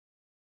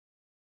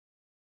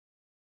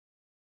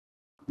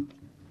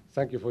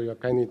Thank you for your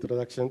kind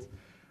introductions.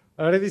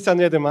 Ladies and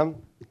gentlemen,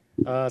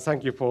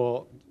 thank you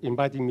for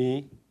inviting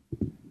me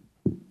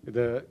to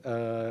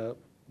the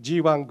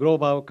G1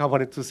 Global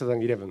Conference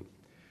 2011.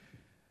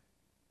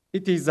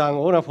 It is an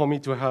honor for me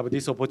to have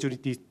this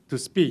opportunity to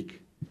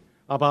speak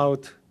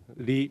about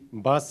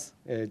GLOBIS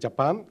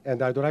Japan, and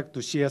I'd like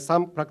to share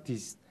some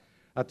practice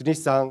at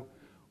Nissan,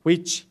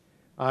 which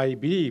I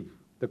believe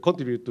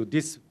contribute to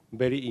these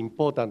very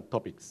important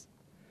topics.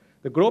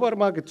 The global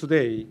market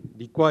today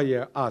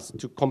requires us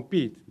to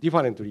compete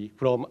differently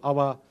from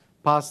our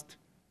past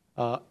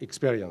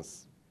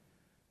experience.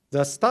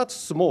 The start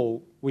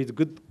small with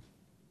good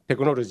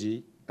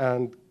technology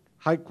and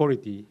high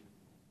quality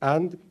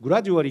and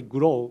gradually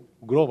grow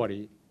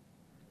globally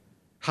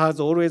has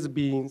always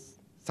been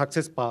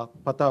success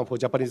pattern for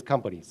Japanese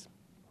companies.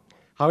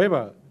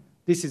 However,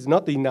 this is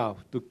not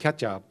enough to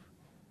catch up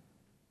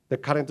the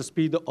current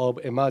speed of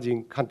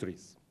emerging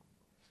countries.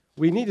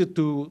 We need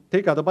to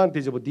take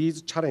advantage of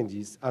these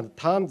challenges and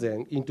turn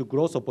them into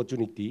growth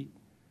opportunity.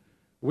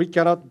 We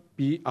cannot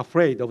be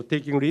afraid of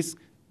taking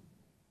risks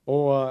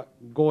or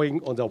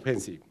going on the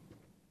offensive.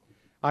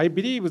 I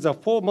believe the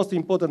four most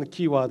important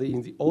keywords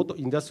in the auto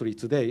industry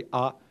today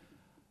are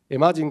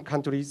emerging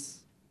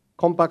countries,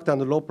 compact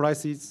and low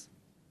prices,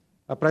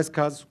 price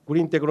cuts,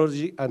 green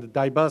technology, and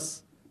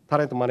diverse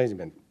talent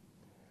management.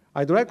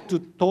 I'd like to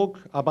talk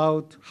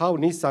about how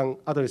Nissan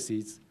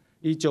addresses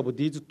each of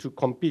these to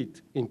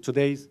compete in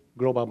today's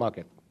global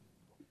market.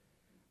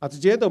 At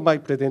the end of my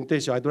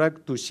presentation, I'd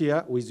like to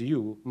share with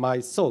you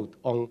my thought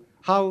on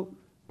how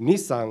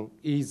Nissan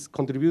is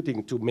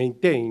contributing to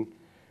maintain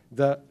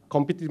the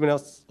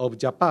competitiveness of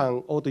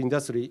Japan auto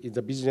industry in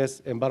the business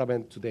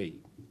environment today.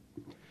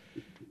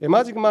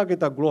 Emerging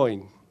markets are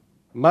growing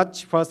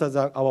much faster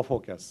than our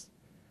forecast.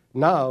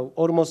 Now,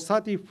 almost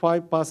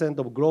 35%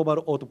 of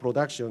global auto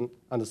production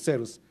and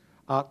sales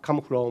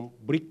come from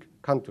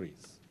BRIC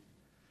countries.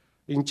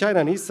 In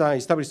China, Nissan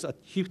established a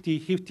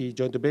 50-50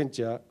 joint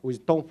venture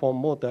with Dongfeng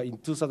Motor in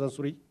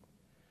 2003.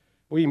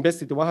 We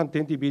invested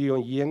 120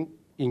 billion yen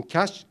in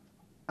cash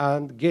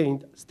and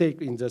gained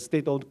stake in the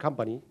state-owned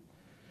company.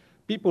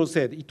 People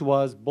said it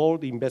was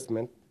bold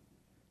investment.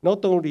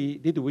 Not only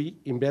did we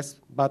invest,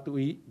 but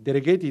we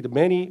delegated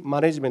many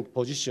management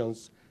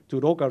positions to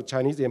local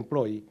Chinese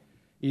employees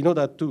in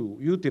order to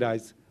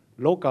utilize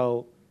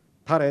local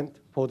talent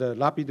for the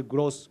rapid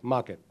growth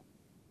market.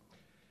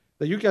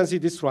 You can see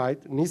this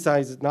slide.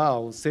 Nissan is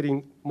now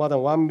selling more than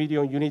 1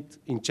 million units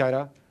in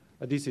China.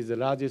 This is the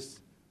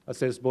largest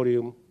sales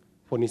volume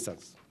for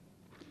Nissan.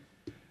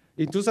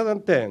 In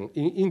 2010,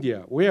 in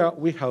India, where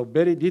we have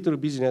very little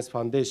business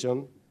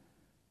foundation,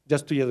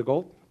 just 2 years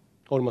ago,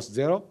 almost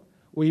zero,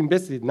 we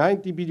invested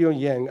 90 billion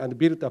yen and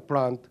built a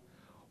plant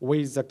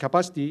with the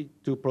capacity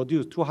to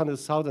produce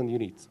 200,000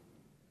 units.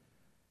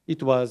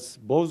 It was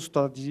bold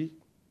strategy,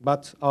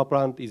 but our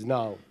plant is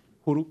now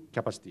full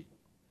capacity.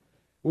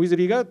 With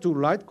regard to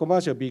light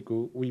commercial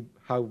vehicle, we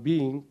have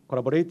been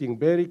collaborating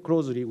very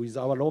closely with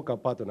our local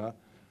partner,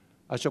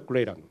 Ashok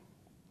Leyland.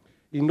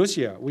 In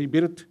Russia, we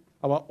built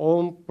our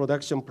own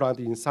production plant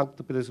in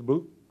St.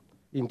 Petersburg.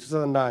 In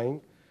 2009,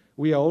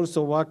 we are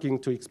also working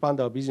to expand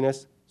our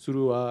business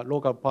through a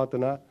local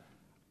partner,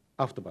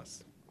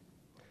 Afterbus.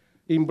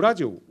 In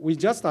Brazil, we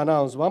just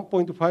announced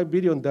 $1.5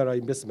 billion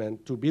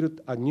investment to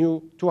build a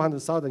new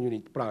 200,000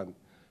 unit plant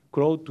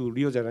close to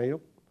Rio de Janeiro.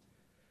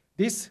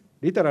 This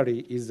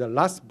literally is the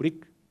last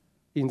brick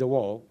in the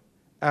wall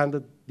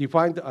and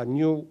defined a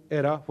new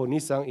era for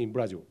Nissan in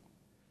Brazil.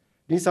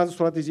 Nissan's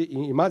strategy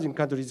in emerging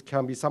countries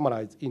can be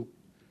summarized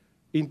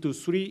into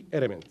 3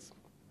 elements.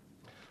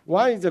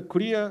 One is a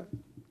clear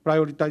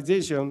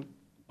prioritization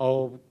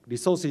of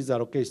resource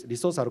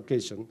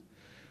allocation.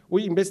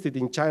 We invested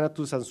in China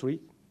 2003,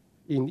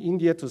 in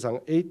India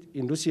 2008,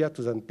 in Russia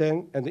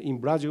 2010, and in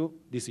Brazil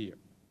this year.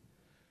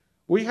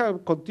 We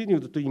have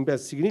continued to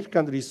invest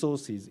significant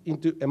resources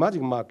into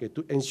emerging markets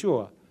to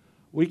ensure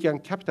we can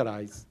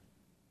capitalize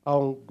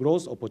on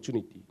growth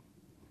opportunity.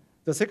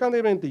 The second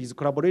element is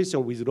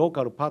collaboration with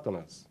local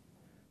partners.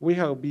 We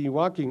have been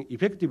working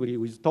effectively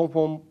with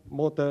Dongfeng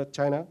Motor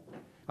China,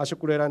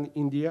 Ashok Leyland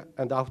India,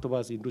 and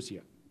Afterbus in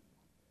Russia.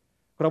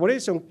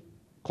 Collaboration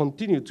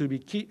continues to be a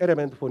key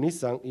element for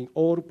Nissan in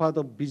all parts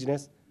of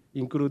business,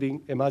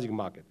 including emerging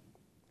markets.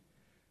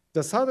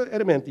 The third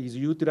element is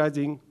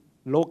utilizing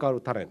local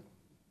talent.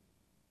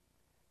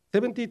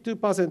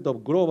 72%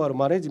 of global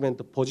management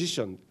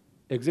positions,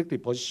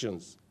 executive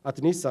positions at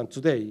Nissan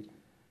today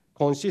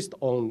consist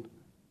of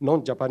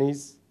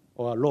non-Japanese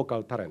or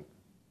local talent.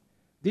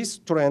 This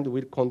trend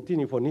will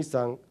continue for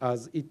Nissan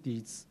as it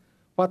is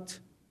what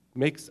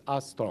makes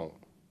us strong.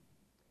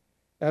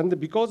 And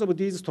because of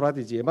this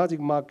strategy,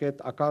 emerging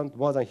markets account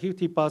more than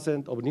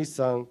 50% of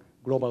Nissan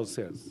global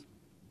sales.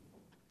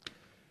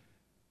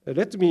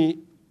 Let me,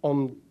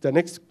 on the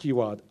next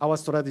keyword, our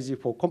strategy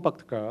for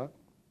compact car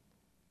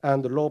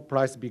and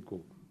low-price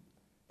vehicle.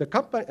 The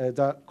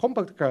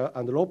compact car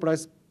and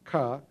low-price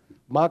car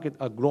market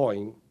are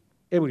growing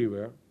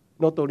everywhere,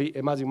 not only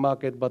emerging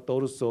market, but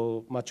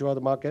also matured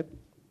market.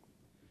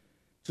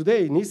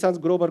 Today, Nissan's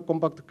global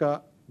compact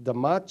car, the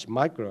March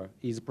Micra,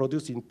 is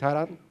produced in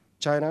Thailand,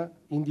 China,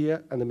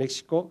 India, and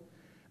Mexico,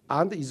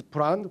 and is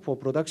planned for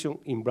production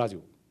in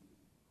Brazil.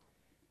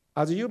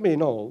 As you may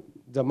know,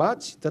 the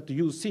March that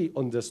you see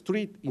on the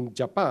street in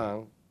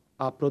Japan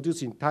are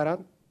produced in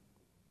Thailand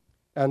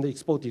and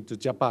exported to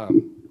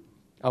Japan.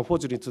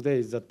 Unfortunately, today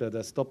is that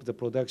they stopped the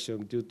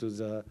production due to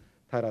the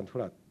Thailand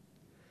flood.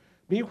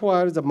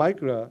 Meanwhile, the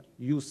Micra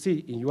you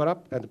see in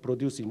Europe and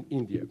produced in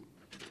India.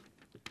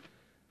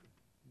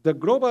 The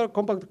global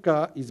compact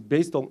car is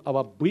based on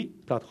our V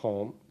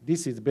platform.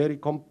 This is very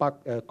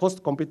compact,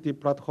 cost-competitive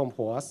platform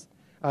for us,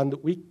 and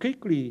we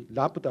quickly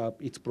ramped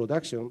up its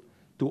production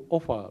to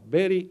offer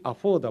very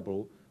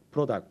affordable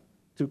product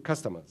to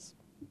customers.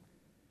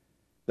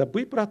 The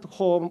V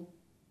platform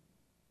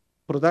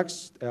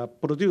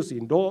produced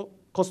in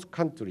low-cost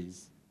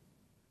countries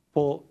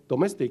for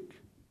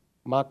domestic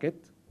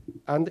market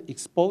and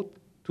export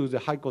to the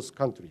high-cost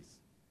countries.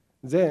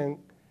 Then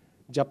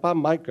Japan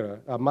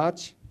Micra,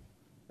 March,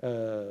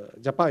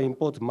 Japan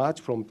imports March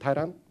from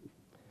Thailand,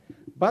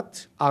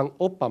 but an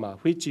Opama,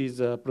 which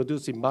is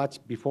produced in March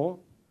before,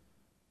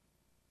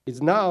 is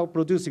now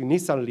producing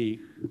Nissan Leaf,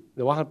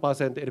 the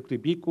 100%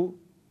 electric vehicle.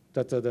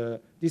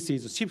 This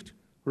is a shift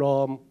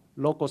from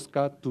low-cost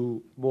car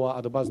to more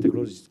advanced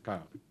technologies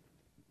car.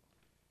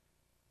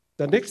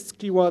 The next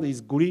keyword is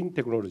green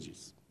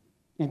technologies.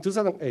 In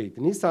 2008,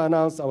 Nissan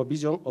announced our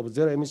vision of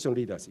zero-emission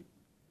leadership.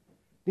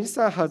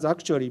 Nissan has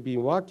actually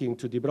been working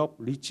to develop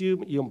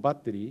lithium-ion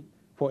battery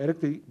for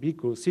electric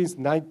vehicles since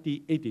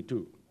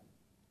 1982,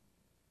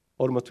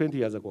 almost 20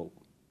 years ago.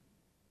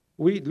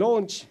 We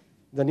launched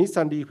the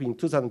Nissan Leaf in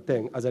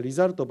 2010 as a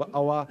result of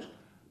our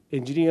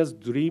engineers'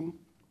 dream,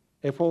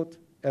 effort,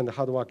 and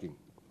hard working.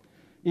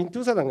 In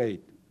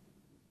 2008,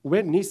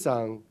 when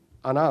Nissan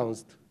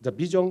announced the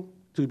vision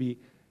to be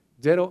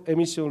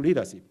zero-emission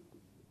leadership,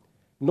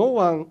 no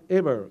one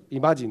ever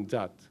imagined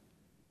that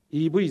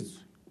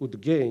EVs would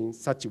gain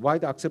such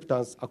wide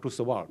acceptance across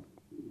the world.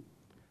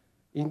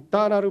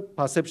 Internal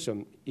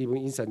perception, even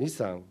inside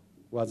Nissan,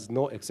 was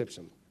no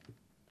exception.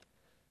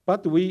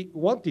 But we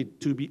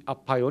wanted to be a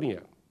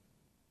pioneer,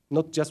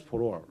 not just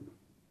follower.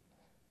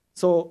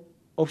 So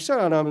official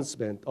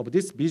announcement of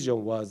this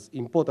vision was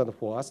important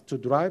for us to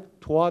drive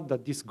toward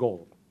this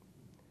goal.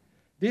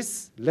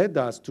 This led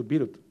us to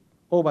build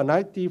over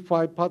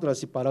 95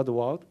 partnerships around the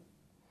world,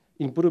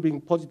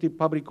 improving positive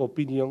public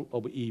opinion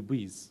of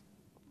EVs.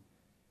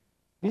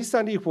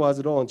 Nissan Leaf was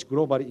launched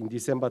globally in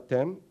December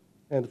 10,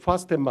 and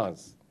first 10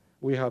 months,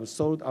 we have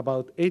sold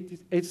about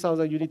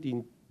 8,000 units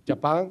in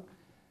Japan,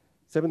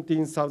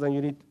 17,000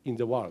 units in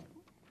the world.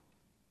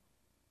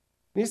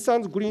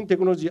 Nissan's green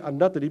technology are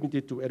not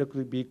limited to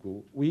electric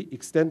vehicles. We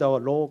extend our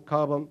low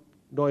carbon,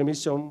 low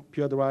emission,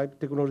 pure drive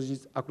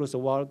technologies across the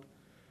world,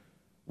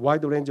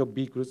 wide range of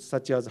vehicles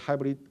such as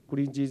hybrid,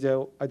 clean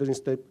diesel, hydrogen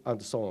step, and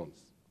so on.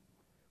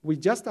 We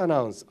just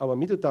announced our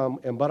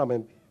midterm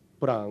environment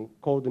plan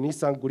called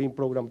Nissan Green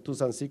Program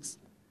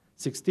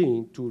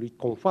 2016 to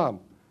reconfirm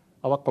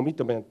our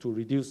commitment to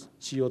reduce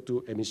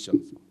CO2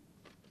 emissions.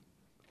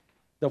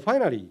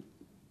 Finally,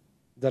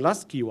 the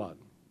last keyword,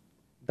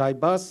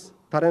 diverse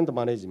talent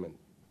management.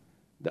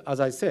 As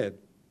I said,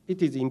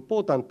 it is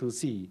important to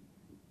see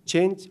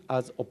change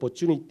as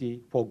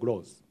opportunity for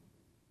growth.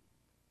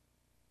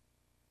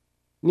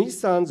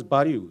 Nissan's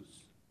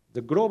values,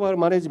 the global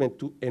management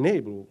to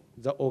enable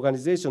the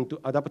organization to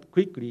adapt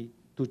quickly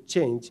to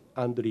change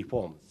and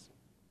reforms.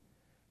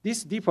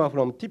 This differs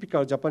from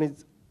typical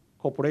Japanese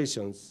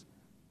corporations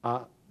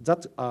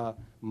that are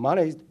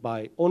managed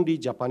by only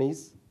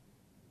Japanese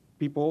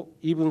people,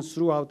 even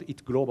throughout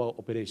its global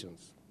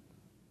operations.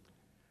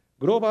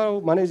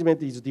 Global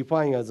management is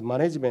defined as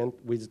management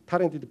with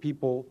talented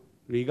people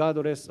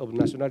regardless of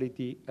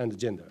nationality and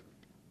gender.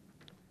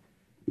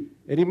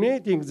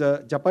 Eliminating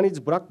the Japanese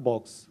black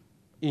box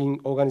in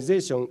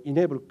organization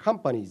enables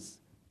companies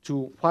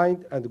to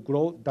find and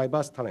grow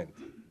diverse talent.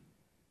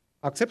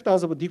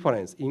 Acceptance of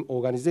difference in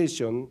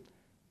organization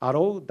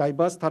allows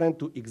diverse talent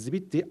to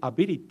exhibit their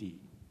ability.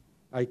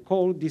 I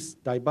call this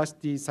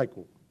diversity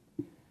cycle.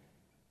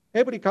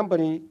 Every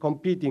company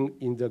competing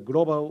in the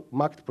global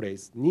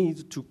marketplace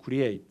needs to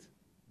create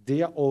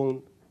their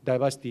own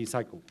diversity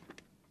cycle.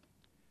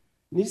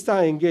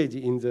 Nissan engaged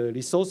in the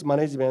resource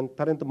management,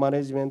 talent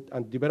management,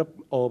 and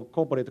development of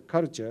corporate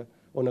culture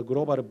on a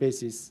global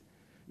basis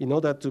in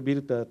order to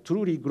build a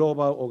truly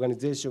global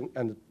organization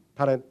and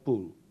talent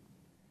pool.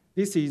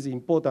 This is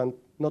important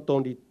not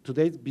only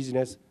today's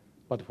business,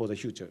 but for the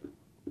future.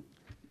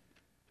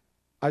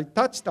 I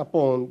touched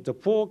upon the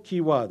 4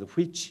 keywords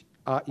which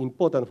are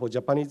important for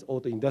Japanese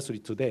auto industry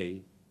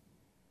today.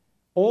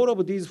 All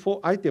of these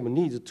 4 items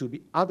need to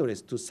be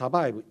addressed to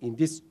survive in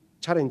this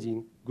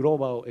challenging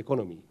global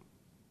economy.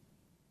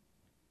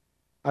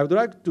 I would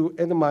like to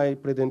end my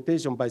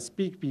presentation by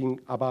speaking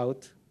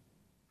about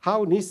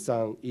how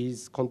Nissan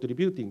is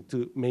contributing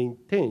to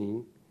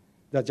maintain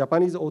the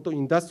Japanese auto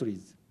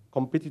industry's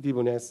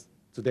competitiveness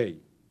today.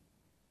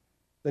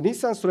 The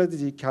Nissan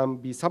strategy can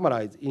be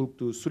summarized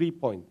into 3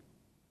 points.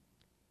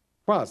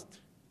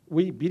 First,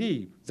 we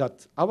believe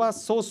that our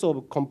source of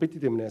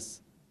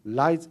competitiveness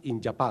lies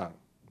in Japan.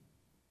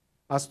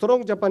 A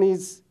strong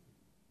Japanese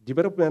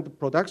development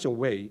production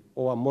way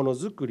or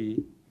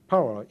monozukuri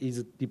power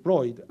is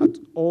deployed at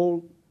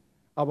all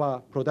our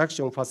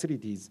production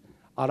facilities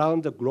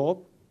around the globe,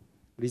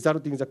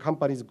 resulting in the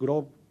company's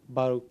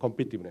global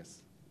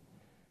competitiveness.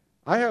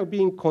 I have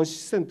been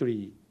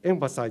consistently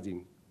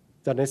emphasizing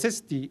the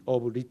necessity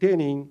of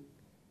retaining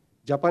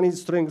Japanese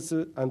strengths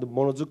and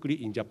monozukuri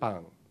in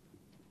Japan.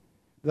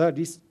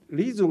 The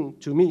reason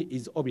to me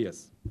is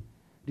obvious.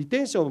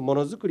 Retention of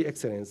monozukuri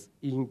excellence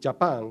in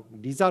Japan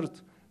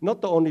results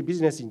not only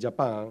business in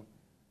Japan,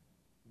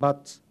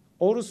 but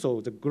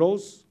also the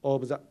growth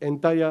of the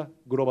entire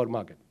global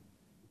market.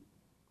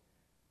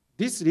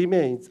 This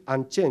remains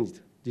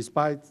unchanged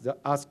despite the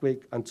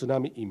earthquake and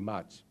tsunami in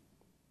March.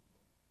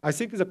 I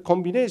think the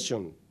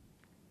combination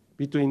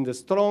between the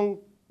strong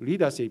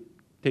leadership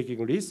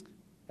taking risk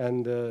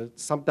and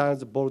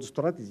sometimes bold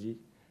strategy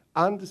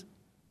and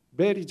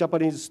very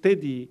Japanese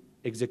steady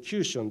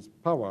execution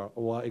power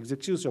or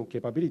execution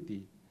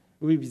capability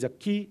will be the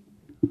key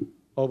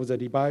of the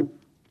revived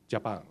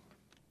Japan.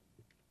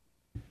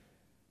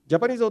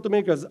 Japanese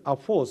automakers are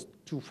forced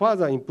to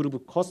further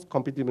improve cost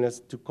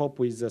competitiveness to cope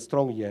with the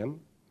strong yen.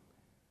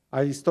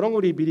 I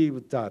strongly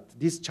believe that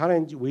this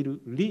challenge will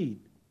lead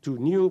to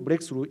new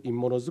breakthrough in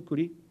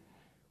monozukuri,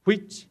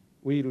 which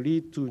will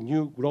lead to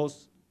new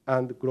growth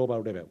and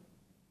global level.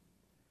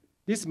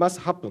 This must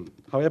happen.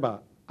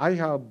 However, I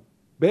have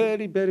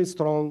very, very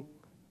strong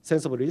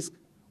sense of risk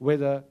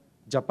whether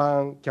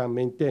Japan can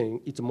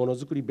maintain its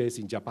monozukuri base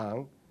in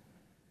Japan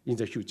in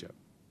the future.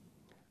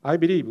 I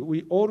believe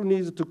we all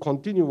need to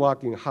continue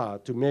working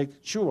hard to make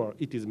sure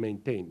it is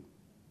maintained.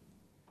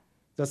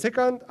 The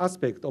second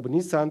aspect of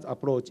Nissan's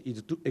approach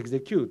is to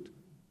execute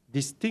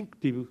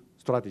distinctive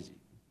strategy.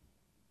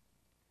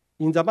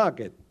 In the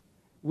market,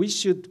 we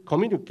should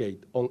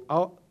communicate on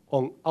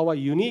our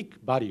unique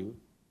value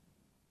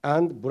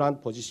and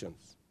brand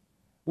positions.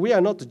 We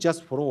are not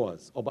just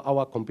followers of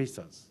our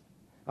competitors.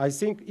 I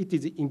think it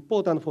is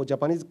important for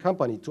Japanese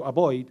companies to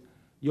avoid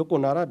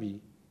yokonarabi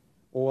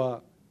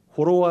or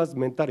followers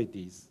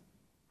mentalities,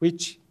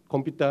 which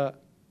competitor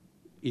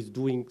is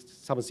doing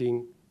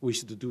something we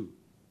should do,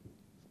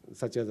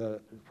 such as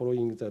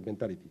following the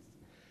mentalities.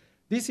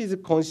 This is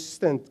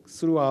consistent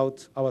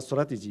throughout our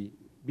strategy,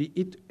 be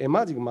it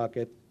emerging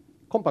market,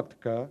 compact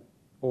car,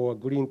 or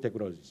green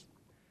technologies.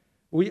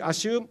 We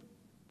assume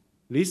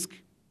risk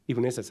if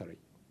necessary.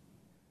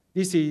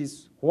 This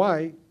is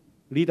why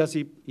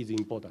leadership is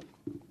important.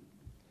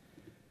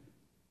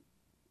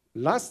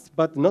 Last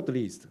but not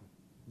least,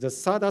 the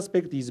third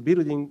aspect is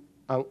building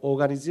an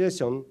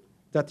organization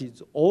that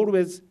is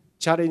always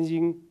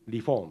challenging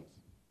reforms.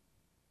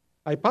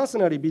 I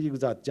personally believe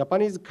that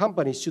Japanese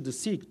companies should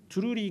seek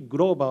truly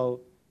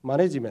global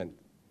management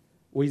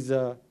with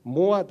a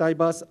more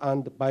diverse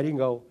and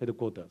bilingual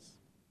headquarters.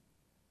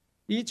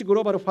 Each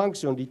global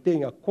function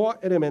retains a core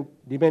element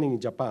remaining in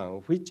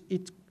Japan, which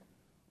its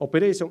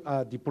operations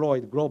are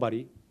deployed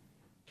globally,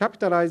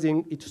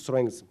 capitalizing its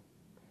strengths.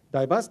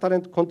 Diverse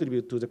talent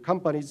contribute to the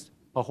company's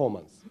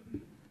performance.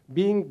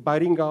 Being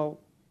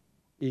bilingual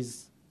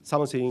is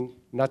something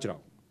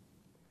natural.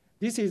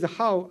 This is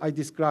how I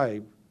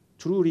describe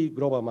truly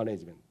global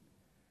management.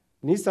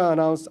 Nissan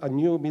announced a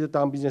new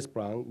midterm business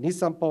plan,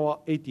 Nissan Power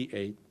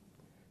 88,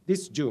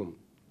 this June.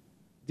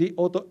 The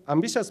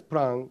ambitious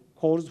plan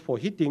calls for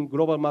hitting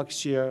global market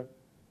share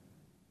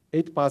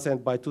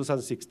 8% by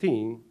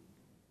 2016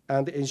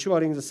 and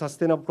ensuring the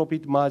sustainable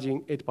profit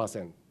margin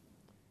 8%.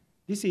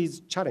 This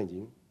is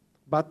challenging,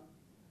 but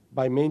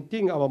by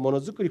maintaining our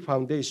monozukuri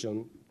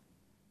foundation,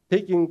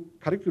 taking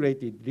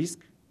calculated risk,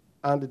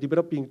 and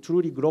developing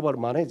truly global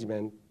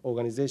management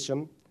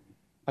organization,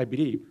 I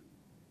believe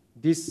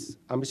this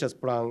ambitious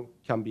plan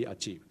can be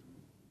achieved.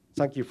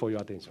 Thank you for your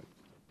attention.